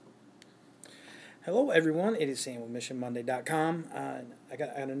Hello, everyone. It is Sam with MissionMonday.com. I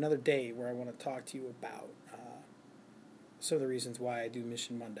got another day where I want to talk to you about some of the reasons why I do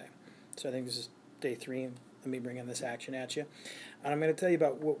Mission Monday. So I think this is day three, and let me bring in this action at you. And I'm going to tell you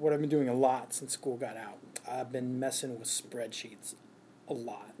about what I've been doing a lot since school got out. I've been messing with spreadsheets a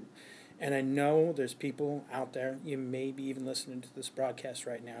lot. And I know there's people out there, you may be even listening to this broadcast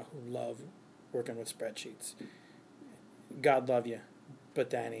right now, who love working with spreadsheets. God love you,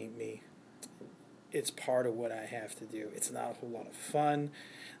 but that ain't me. It's part of what I have to do. It's not a whole lot of fun.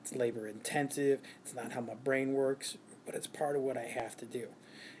 It's labor intensive. It's not how my brain works, but it's part of what I have to do.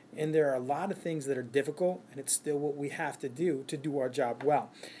 And there are a lot of things that are difficult, and it's still what we have to do our job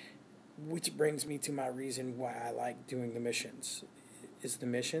well. Which brings me to my reason why I like doing the missions. Is the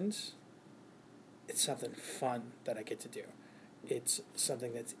missions? It's something fun that I get to do. It's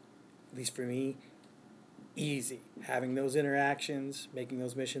something that's, at least for me, easy. Having those interactions, making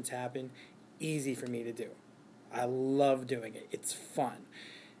those missions happen, easy for me to do. I love doing it. It's fun.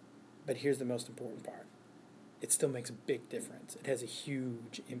 But here's the most important part. It still makes a big difference. It has a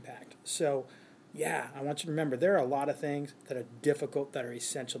huge impact. So, yeah, I want you to remember there are a lot of things that are difficult that are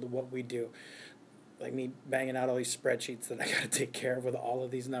essential to what we do. Like me banging out all these spreadsheets that I got to take care of with all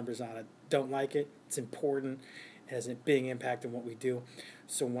of these numbers on it. Don't like it. It's important. It has a big impact on what we do.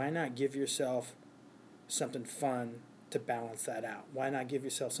 So why not give yourself something fun to balance that out? Why not give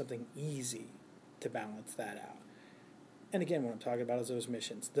yourself something easy to balance that out? And again, what I'm talking about is those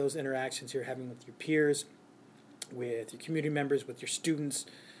missions, those interactions you're having with your peers, with your community members, with your students.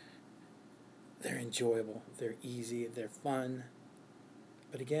 They're enjoyable, they're easy, they're fun.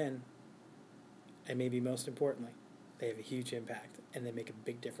 But again, and maybe most importantly, they have a huge impact and they make a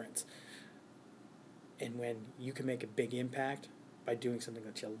big difference. And when you can make a big impact by doing something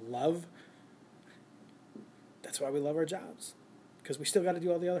that you love, that's why we love our jobs. Because we still got to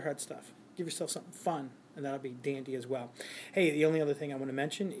do all the other hard stuff. Give yourself something fun, and that'll be dandy as well. Hey, the only other thing I want to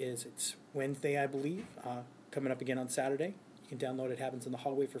mention is it's Wednesday, I believe, coming up again on Saturday. You can download it. Happens in the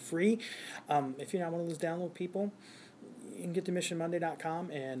hallway for free. If you're not one of those download people, you can get to missionmonday.com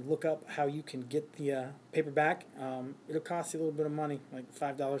and look up how you can get the paperback. It'll cost you a little bit of money, like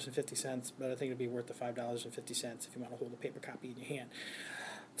 $5.50, but I think it'll be worth the $5.50 if you want to hold a paper copy in your hand.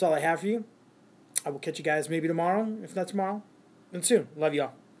 That's all I have for you. I will catch you guys maybe tomorrow, if not tomorrow, then soon. Love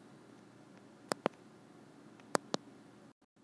y'all.